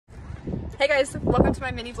Hey guys, welcome to my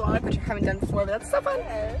mini vlog, which I haven't done before, but that's so fun.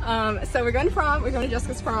 So we're going to prom. We're going to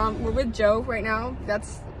Jessica's prom. We're with Joe right now.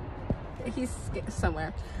 He's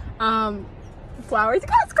somewhere. Flowers,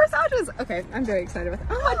 yes, corsages. Okay, I'm very excited about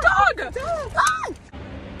that. Oh, a dog! Ah!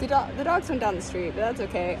 The dogs went down the street, but that's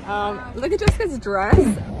okay. Look at Jessica's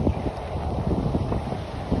dress.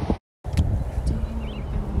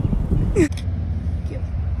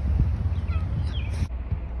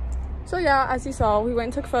 So yeah, as you saw, we went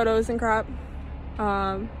and took photos and crap.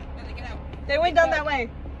 They went down that way.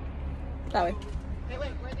 That way.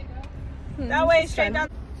 Where'd they go? That way, straight down.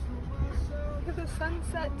 Look at the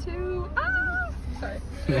sunset too. Ah! Sorry.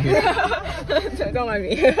 Don't mind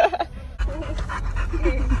me.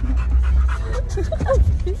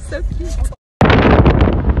 He's so cute.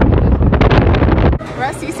 We're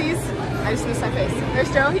at Cece's. I just missed my face.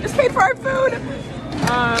 There's Joe. He just paid for our food.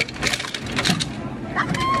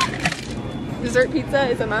 Dessert pizza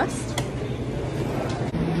is a must.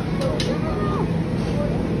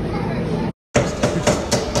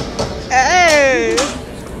 Hey!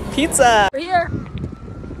 Pizza! We're here.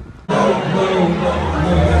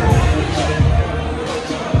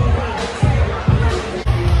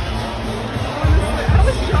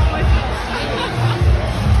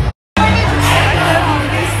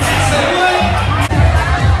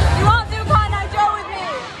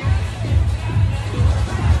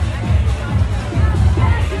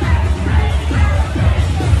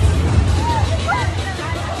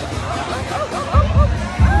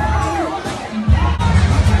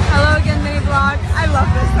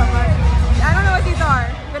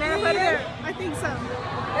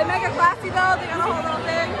 Classy though, they got a whole little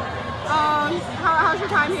thing. How's your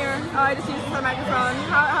time here? Oh, I just used the microphone.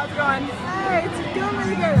 How's it going? Hey, it's doing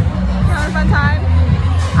really good. You having a fun time?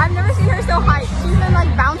 I've never seen her so hyped. She's been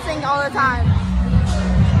like bouncing all the time.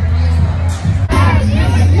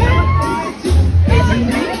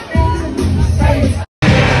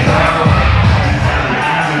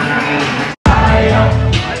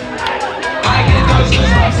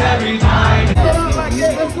 Every time.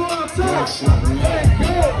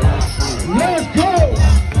 Let's go!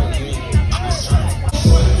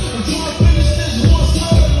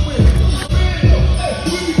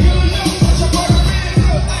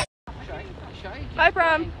 Bye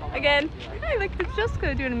prom, again. Hey, look, it's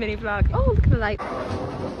Jessica doing a mini vlog. Oh, look at the light.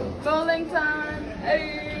 Bowling time.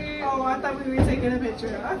 Hey. Oh, I thought we were taking a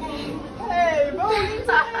picture. Okay. Hey, bowling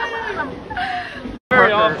time!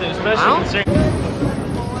 Very often, especially considering.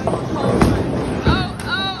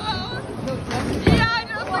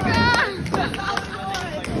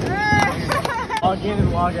 Log in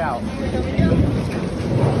and log out.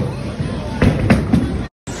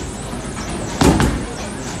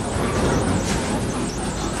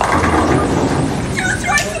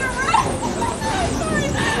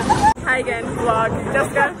 Hi again, vlog.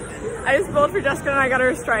 Jessica, I just bowled for Jessica and I got her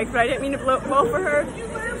a strike, but I didn't mean to bowl for her.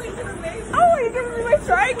 Oh, you're giving me my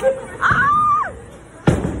strike? Ah!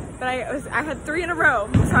 But I had 3 in a row,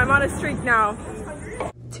 so I'm on a streak now.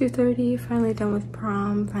 2:30, finally done with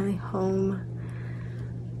prom, finally home.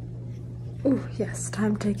 Oh yes,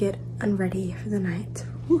 time to get unready for the night.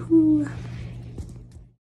 Woohoo!